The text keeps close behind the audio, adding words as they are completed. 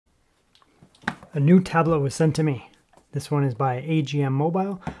A new tablet was sent to me. This one is by AGM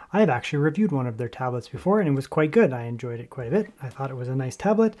Mobile. I've actually reviewed one of their tablets before and it was quite good. I enjoyed it quite a bit. I thought it was a nice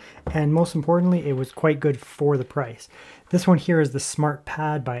tablet and most importantly, it was quite good for the price. This one here is the Smart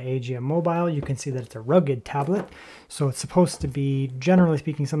Pad by AGM Mobile. You can see that it's a rugged tablet. So it's supposed to be, generally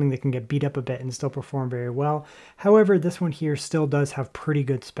speaking, something that can get beat up a bit and still perform very well. However, this one here still does have pretty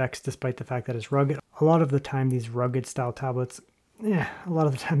good specs despite the fact that it's rugged. A lot of the time, these rugged style tablets, a lot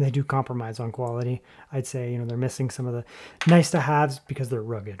of the time they do compromise on quality. I'd say, they're missing some of the nice to haves because they're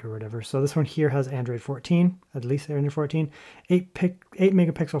rugged or whatever. So this one here has Android 14, at least Android 14, 8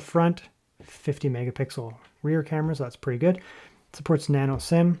 megapixel front, 50 megapixel rear camera, so that's pretty good. It supports nano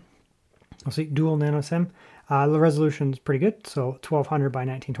SIM. I'll see dual nano SIM. The resolution is pretty good, so 1200 by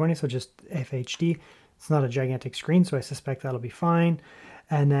 1920, so just FHD. It's not a gigantic screen, so I suspect that'll be fine.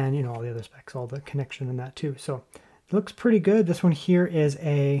 And then, all the other specs, all the connection and that too. So it looks pretty good. This one here is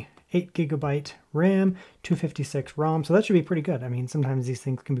a 8 gigabyte RAM, 256 ROM, so that should be pretty good. I mean, sometimes these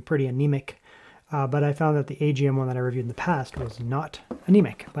things can be pretty anemic, but I found that the AGM one that I reviewed in the past was not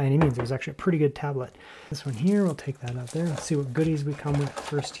anemic by any means. It was actually a pretty good tablet. This one here, we'll take that out there. Let's see what goodies we come with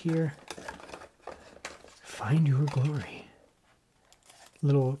first here. Find your glory.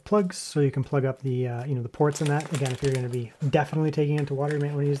 Little plugs so you can plug up the the ports in that. Again, if you're going to be definitely taking it into water, you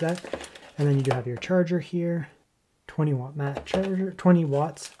might want to use that. And then you do have your charger here. 20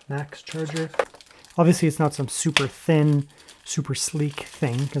 watts max charger. Obviously it's not some super thin, super sleek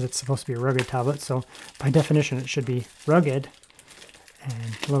thing because it's supposed to be a rugged tablet. So by definition, it should be rugged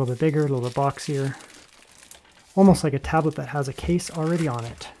and a little bit bigger, a little bit boxier, almost like a tablet that has a case already on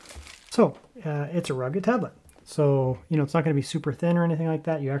it. So it's a rugged tablet. So, it's not going to be super thin or anything like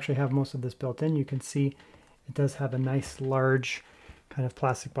that. You actually have most of this built in. You can see it does have a nice large kind of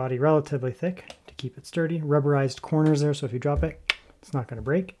plastic body, relatively thick to keep it sturdy. Rubberized corners there, so if you drop it, it's not going to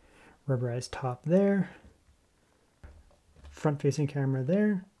break. Rubberized top there. Front-facing camera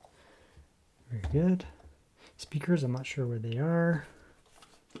there. Very good. Speakers, I'm not sure where they are.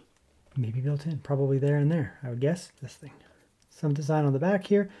 Maybe built in, probably there and there, I would guess. This thing. Some design on the back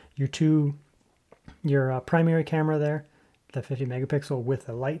here. Your primary camera there, the 50 megapixel with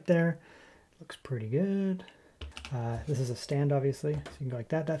the light there. Looks pretty good. This is a stand, obviously, so you can go like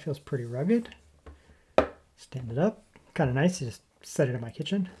that. That feels pretty rugged. Stand it up. Kind of nice to just set it in my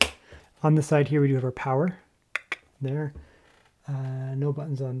kitchen. On the side here, we do have our power. There. No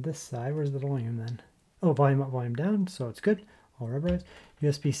buttons on this side. Where's the volume then? Oh, volume up, volume down, so it's good. All rubberized.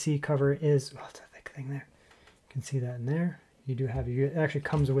 USB-C cover is, it's a thick thing there. You can see that in there. You do have, it actually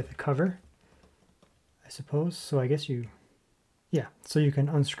comes with a cover, I suppose. So I guess so you can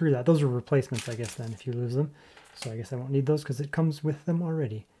unscrew that. Those are replacements, I guess, then, if you lose them. So I guess I won't need those because it comes with them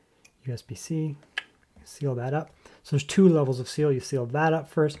already. USB-C, seal that up. So there's two levels of seal. You seal that up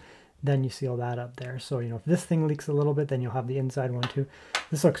first, then you seal that up there. So, if this thing leaks a little bit, then you'll have the inside one too.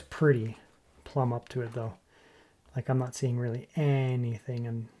 This looks pretty plumb up to it though. Like I'm not seeing really anything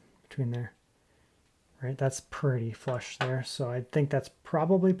in between there. Right, that's pretty flush there. So I think that's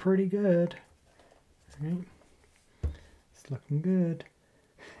probably pretty good. All right, it's looking good.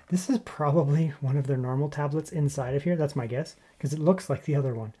 This is probably one of their normal tablets inside of here. That's my guess, because it looks like the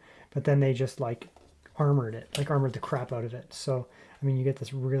other one. But then they just armored the crap out of it. So, I mean, you get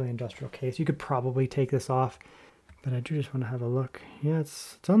this really industrial case. You could probably take this off, but I do just want to have a look. Yeah,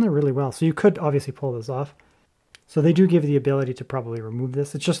 it's on there really well. So you could obviously pull this off. So they do give the ability to probably remove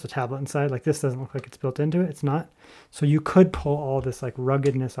this. It's just the tablet inside. Like this doesn't look like it's built into it. It's not. So you could pull all this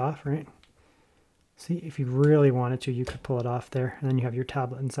ruggedness off, right? See, if you really wanted to, you could pull it off there. And then you have your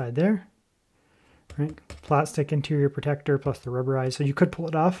tablet inside there, right? Plastic interior protector plus the rubberized. So you could pull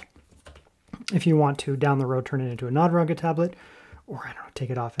it off if you want to down the road, turn it into a non-rugged tablet, or I don't know, take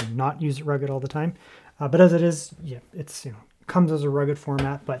it off and not use it rugged all the time. But as it is, yeah, it's, comes as a rugged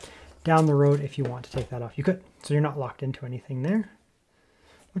format, but down the road, if you want to take that off, you could. So you're not locked into anything there.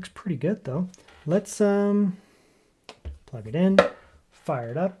 Looks pretty good though. Let's plug it in, fire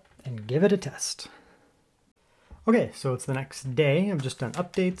it up, and give it a test. Okay, so it's the next day. I've just done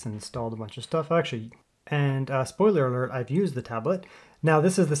updates and installed a bunch of stuff actually. And spoiler alert, I've used the tablet. Now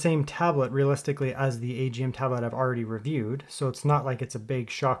this is the same tablet realistically as the AGM tablet I've already reviewed. So it's not like it's a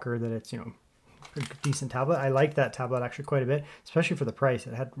big shocker that it's, a decent tablet. I like that tablet actually quite a bit, especially for the price.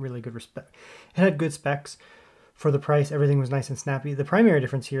 It had really good it had good specs for the price. Everything was nice and snappy. The primary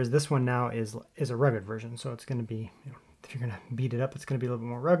difference here is this one now is a rugged version. So it's going to be, if you're going to beat it up, it's going to be a little bit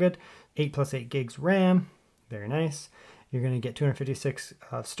more rugged. 8 plus 8 gigs RAM. Very nice. You're going to get 256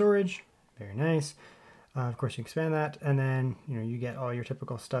 storage. Very nice. Of course, you expand that, and then you get all your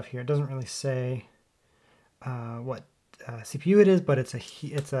typical stuff here. It doesn't really say what CPU it is, but it's a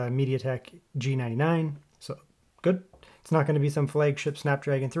MediaTek G99, so good. It's not going to be some flagship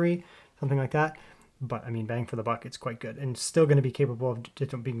Snapdragon 3, something like that. But I mean, bang for the buck, it's quite good, and still going to be capable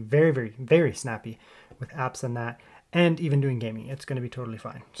of being very, very, very snappy with apps and that, and even doing gaming. It's going to be totally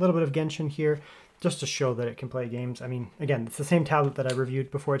fine. A little bit of Genshin here, just to show that it can play games. I mean, again, it's the same tablet that I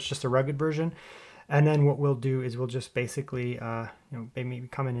reviewed before. It's just a rugged version. And then what we'll do is we'll just basically, maybe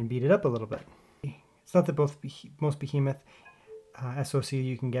come in and beat it up a little bit. It's not the most behemoth SoC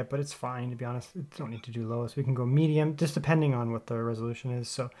you can get, but it's fine, to be honest. You don't need to do lowest. We can go medium, just depending on what the resolution is.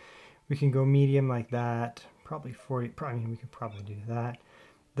 So we can go medium like that, probably 40, I mean, we could probably do that.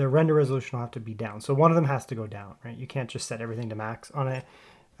 The render resolution will have to be down. So one of them has to go down, right? You can't just set everything to max on a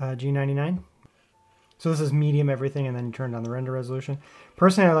G99. So this is medium everything, and then you turn down the render resolution.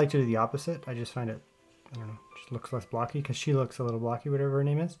 Personally, I like to do the opposite. I just find it, I don't know, just looks less blocky, because she looks a little blocky, whatever her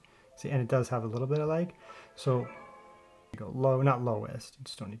name is. See, and it does have a little bit of lag. So you go low, not lowest. You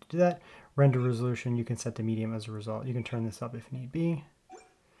just don't need to do that. Render resolution, you can set to medium as a result. You can turn this up if need be.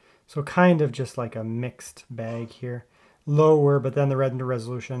 So kind of just like a mixed bag here. Lower, but then the render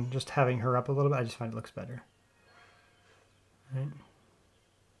resolution, just having her up a little bit, I just find it looks better. Right.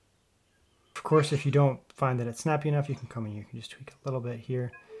 Of course, if you don't find that it's snappy enough, you can come in, you can just tweak a little bit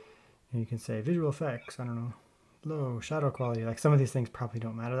here. And you can say visual effects, I don't know, low shadow quality. Like some of these things probably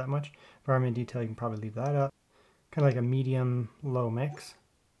don't matter that much. Environment detail, you can probably leave that up. Kind of like a medium low mix.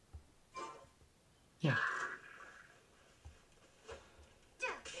 Yeah.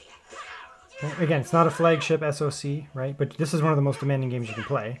 Again, it's not a flagship SoC, right? But this is one of the most demanding games you can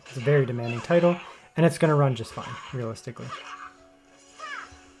play. It's a very demanding title, and it's going to run just fine, realistically.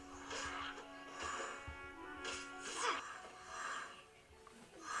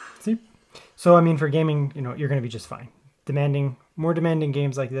 See? So, I mean, for gaming, you know, you're going to be just fine. More demanding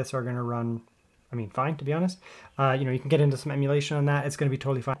games like this are going to run, I mean, fine, to be honest. You know, you can get into some emulation on that. It's going to be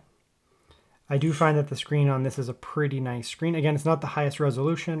totally fine. I do find that the screen on this is a pretty nice screen. Again, it's not the highest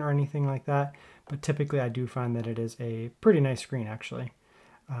resolution or anything like that, but typically I do find that it is a pretty nice screen, actually.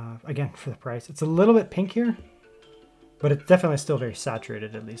 Again, for the price. It's a little bit pink here, but it's definitely still very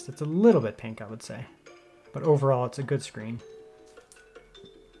saturated, at least. It's a little bit pink, I would say. But overall, it's a good screen.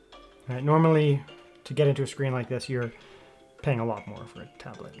 All right, normally, to get into a screen like this, you're paying a lot more for a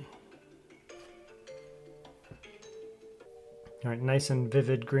tablet. All right, nice and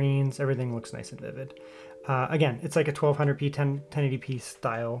vivid greens. Everything looks nice and vivid. Again, it's like a 1200p 1080p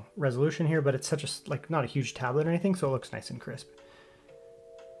style resolution here, but it's such a, like, not a huge tablet or anything, so it looks nice and crisp.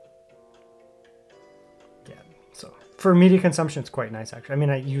 Yeah, so for media consumption, it's quite nice, actually. I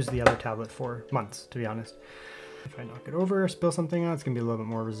mean, I used the other tablet for months, to be honest. If I knock it over, spill something out, it's gonna be a little bit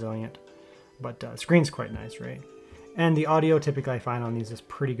more resilient. But screen's quite nice, right? And the audio, typically I find on these is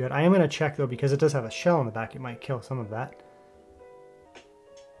pretty good. I am gonna check though, because it does have a shell on the back, it might kill some of that.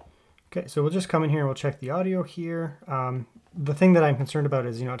 Okay, so we'll just come in here and we'll check the audio here. The thing that I'm concerned about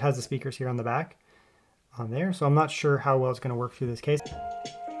is, you know, it has the speakers here on the back, on there, so I'm not sure how well it's going to work through this case.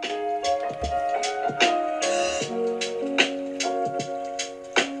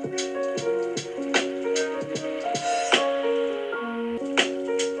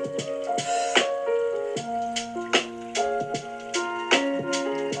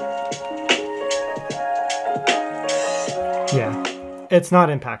 Yeah. It's not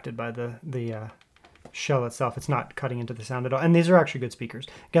impacted by the shell itself. It's not cutting into the sound at all. And these are actually good speakers.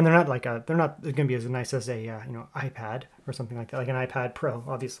 Again, they're not going to be as nice as a you know, iPad or something like that, like an iPad Pro,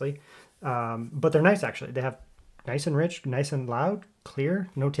 obviously. But they're nice actually. They have nice and rich, nice and loud, clear,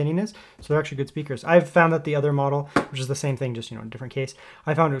 no tinniness. So they're actually good speakers. I've found that the other model, which is the same thing, just, you know, in a different case,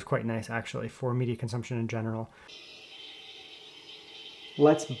 I found it was quite nice actually for media consumption in general.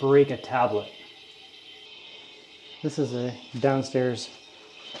 Let's break a tablet. This is a downstairs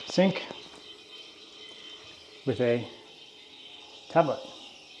sink with a tablet,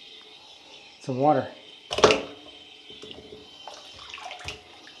 some water.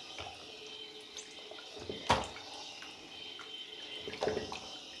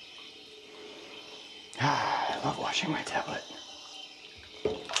 I love washing my tablet.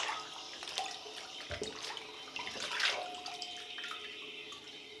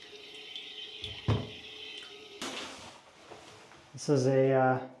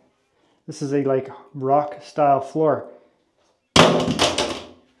 This is a like rock style floor.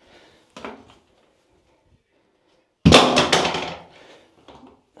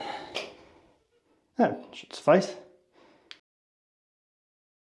 That should suffice.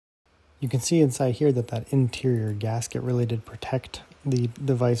 You can see inside here that interior gasket really did protect the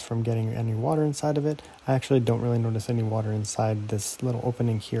device from getting any water inside of it. I actually don't really notice any water inside this little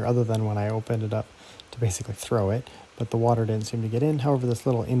opening here, other than when I opened it up to basically throw it. but the water didn't seem to get in. However, this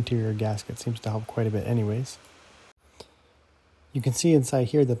little interior gasket seems to help quite a bit anyways. You can see inside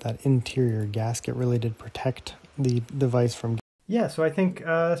here that that interior gasket really did protect the device from... Yeah, so I think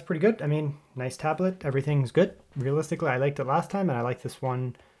that's pretty good. I mean, nice tablet, everything's good. Realistically, I liked it last time, and I like this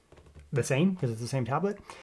one the same because it's the same tablet.